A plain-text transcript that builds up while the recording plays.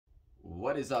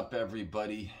What is up,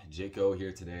 everybody? Jaco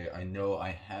here today. I know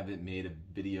I haven't made a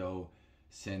video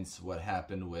since what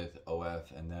happened with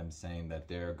OF and them saying that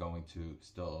they're going to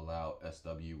still allow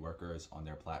SW workers on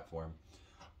their platform.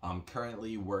 I'm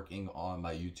currently working on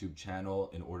my YouTube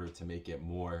channel in order to make it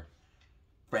more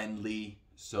friendly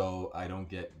so I don't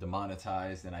get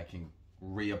demonetized and I can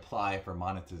reapply for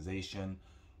monetization.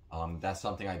 That's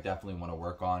something I definitely want to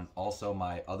work on. Also,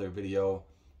 my other video,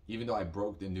 even though I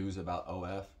broke the news about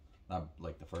OF, not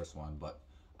like the first one, but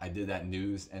I did that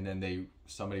news and then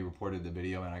somebody reported the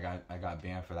video and I got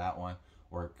banned for that one,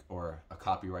 or a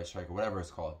copyright strike or whatever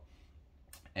it's called.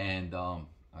 And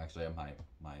actually I have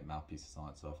my mouthpiece is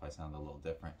on, so if I sound a little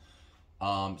different.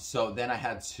 So then I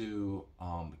had to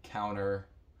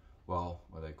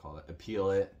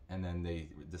appeal it, and then they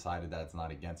decided that it's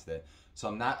not against it. So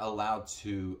I'm not allowed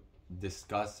to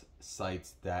discuss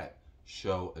sites that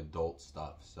show adult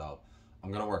stuff. So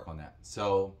I'm gonna work on that.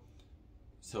 So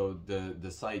the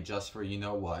site Just For You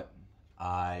Know What,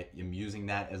 I am using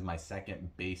that as my second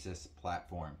basis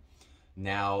platform.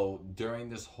 Now during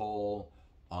this whole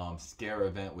scare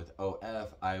event with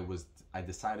OF, I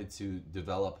decided to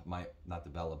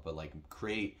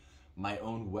create my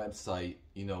own website,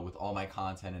 with all my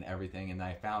content and everything. And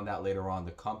I found out later on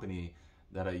the company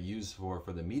that I use for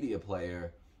the media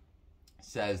player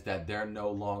says that they're no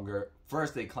longer,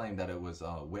 first they claimed that it was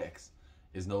Wix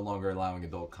is no longer allowing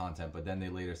adult content, but then they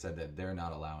later said that they're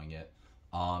not allowing it.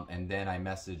 And then I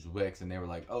messaged Wix and they were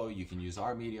like, oh, you can use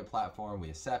our media platform, we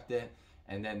accept it.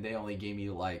 And then they only gave me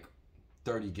like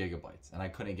 30 gigabytes and I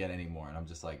couldn't get any more. And I'm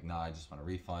just like, nah, I just want a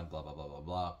refund, blah, blah, blah, blah,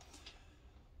 blah.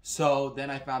 So then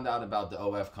I found out about the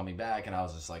OF coming back and I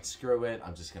was just like, screw it,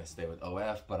 I'm just gonna stay with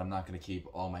OF, but I'm not gonna keep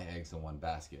all my eggs in one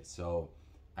basket. So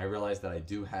I realized that I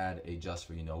do have a Just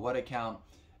For You Know What account,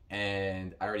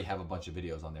 and I already have a bunch of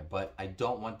videos on there, but I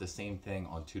don't want the same thing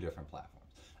on two different platforms.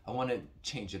 I want to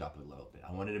change it up a little bit.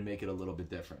 I wanted to make it a little bit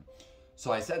different.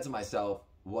 So I said to myself,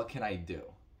 what can I do?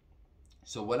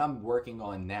 So what I'm working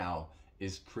on now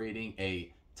is creating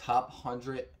a top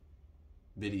 100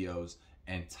 videos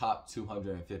and top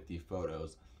 250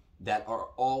 photos that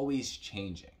are always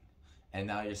changing. And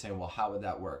now you're saying, well, how would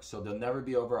that work? So there'll never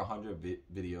be over 100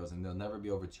 videos and there'll never be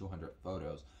over 200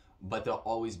 photos, but they'll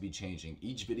always be changing.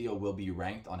 Each video will be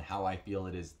ranked on how I feel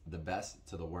it is the best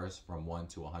to the worst, from 1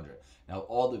 to 100. Now,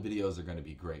 all the videos are going to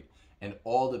be great. And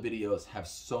all the videos have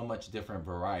so much different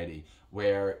variety,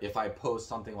 where if I post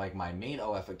something like my main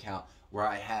OF account where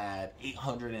I had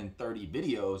 830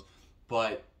 videos,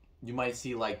 but you might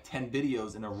see like 10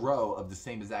 videos in a row of the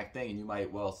same exact thing, and you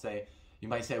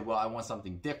might say, well, I want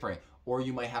something different. Or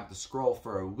you might have to scroll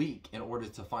for a week in order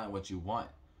to find what you want.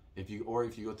 If you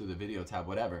go through the video tab,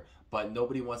 whatever. But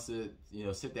nobody wants to,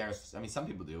 sit there. I mean, some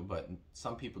people do, but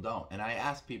some people don't. And I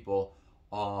asked people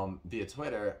via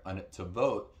Twitter to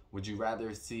vote, would you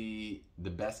rather see the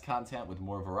best content with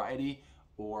more variety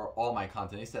or all my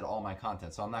content? They said all my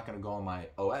content. So I'm not going to go on my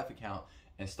OF account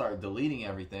and start deleting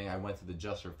everything. I went to the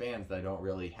Just For Fans that I don't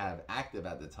really have active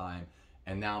at the time.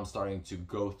 And now I'm starting to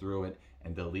go through it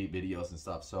and delete videos and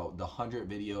stuff. So the 100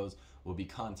 videos will be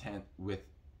content with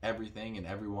everything and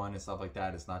everyone and stuff like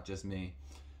that. It's not just me.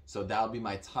 So that'll be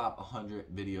my top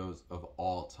 100 videos of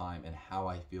all time and how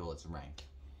I feel it's ranked.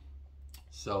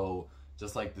 So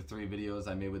just like the 3 videos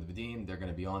I made with Vadim, they're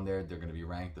going to be on there. They're going to be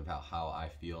ranked about how I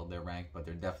feel they're ranked, but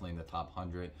they're definitely in the top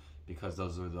 100 because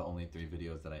those are the only 3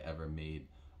 videos that I ever made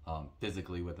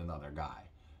physically with another guy.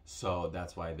 So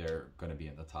that's why they're going to be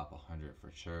in the top 100 for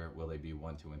sure. Will they be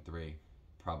 1, 2, and 3?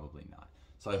 Probably not.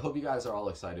 So I hope you guys are all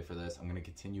excited for this. I'm going to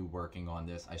continue working on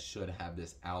this. I should have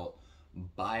this out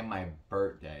by my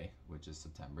birthday, which is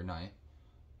September 9th.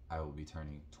 I will be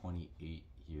turning 28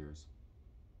 years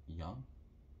young.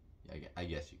 Yeah, I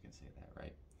guess you can say that,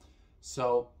 right?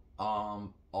 So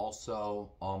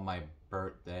also on my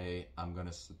birthday, I'm going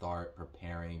to start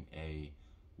preparing a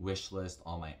wish list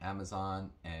on my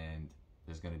Amazon, and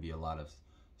there's going to be a lot of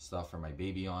stuff for my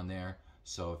baby on there.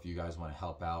 So if you guys want to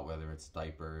help out, whether it's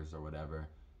diapers or whatever,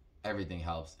 everything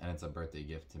helps. And it's a birthday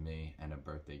gift to me and a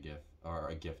birthday gift, or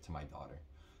a gift to my daughter.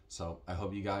 So I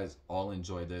hope you guys all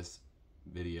enjoy this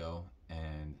video,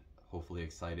 and hopefully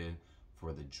excited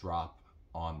for the drop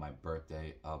on my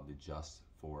birthday of the Just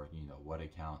For You Know What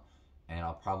account. And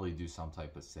I'll probably do some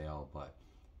type of sale, but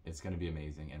it's going to be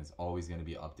amazing. And it's always going to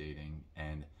be updating.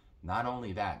 And not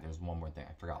only that, there's one more thing.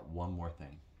 I forgot one more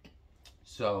thing.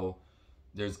 So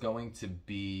there's going to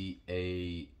be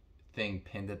a thing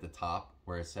pinned at the top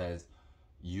where it says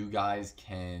you guys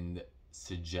can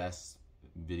suggest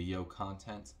video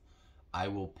content. I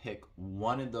will pick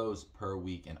one of those per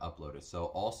week and upload it. So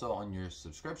also on your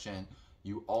subscription,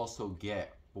 you also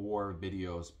get 4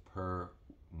 videos per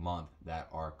month that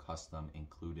are custom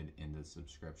included in the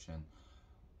subscription.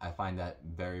 I find that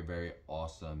very, very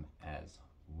awesome as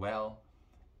well.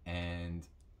 And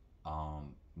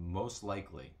most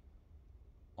likely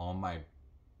on my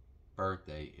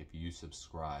birthday, if you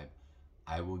subscribe,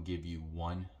 I will give you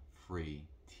 1 free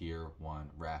tier 1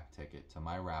 rack ticket to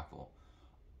my raffle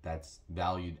that's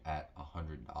valued at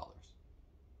 $100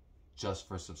 just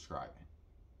for subscribing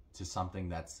to something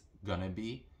that's gonna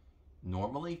be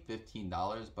normally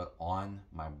 $15, but on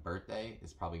my birthday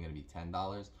it's probably gonna be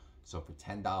 $10. So for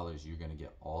 $10 you're gonna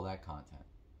get all that content,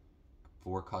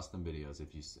 4 custom videos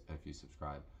if you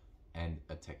subscribe, and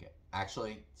a ticket.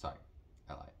 Actually, sorry,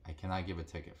 I lied. I cannot give a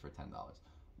ticket for $10.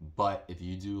 But if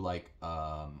you do like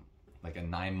a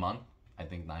 9-month, I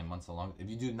think 9 months along. If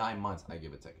you do 9 months, I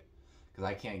give a ticket, because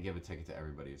I can't give a ticket to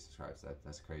everybody who subscribes.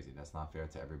 That's crazy. That's not fair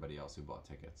to everybody else who bought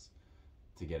tickets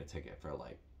to get a ticket for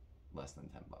like less than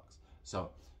 $10.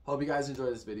 So hope you guys enjoy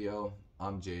this video.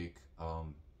 I'm Jake.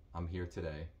 I'm here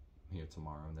today. I'm here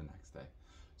tomorrow and the next day.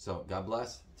 So God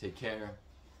bless. Take care,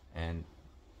 and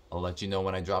I'll let you know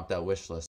when I drop that wish list.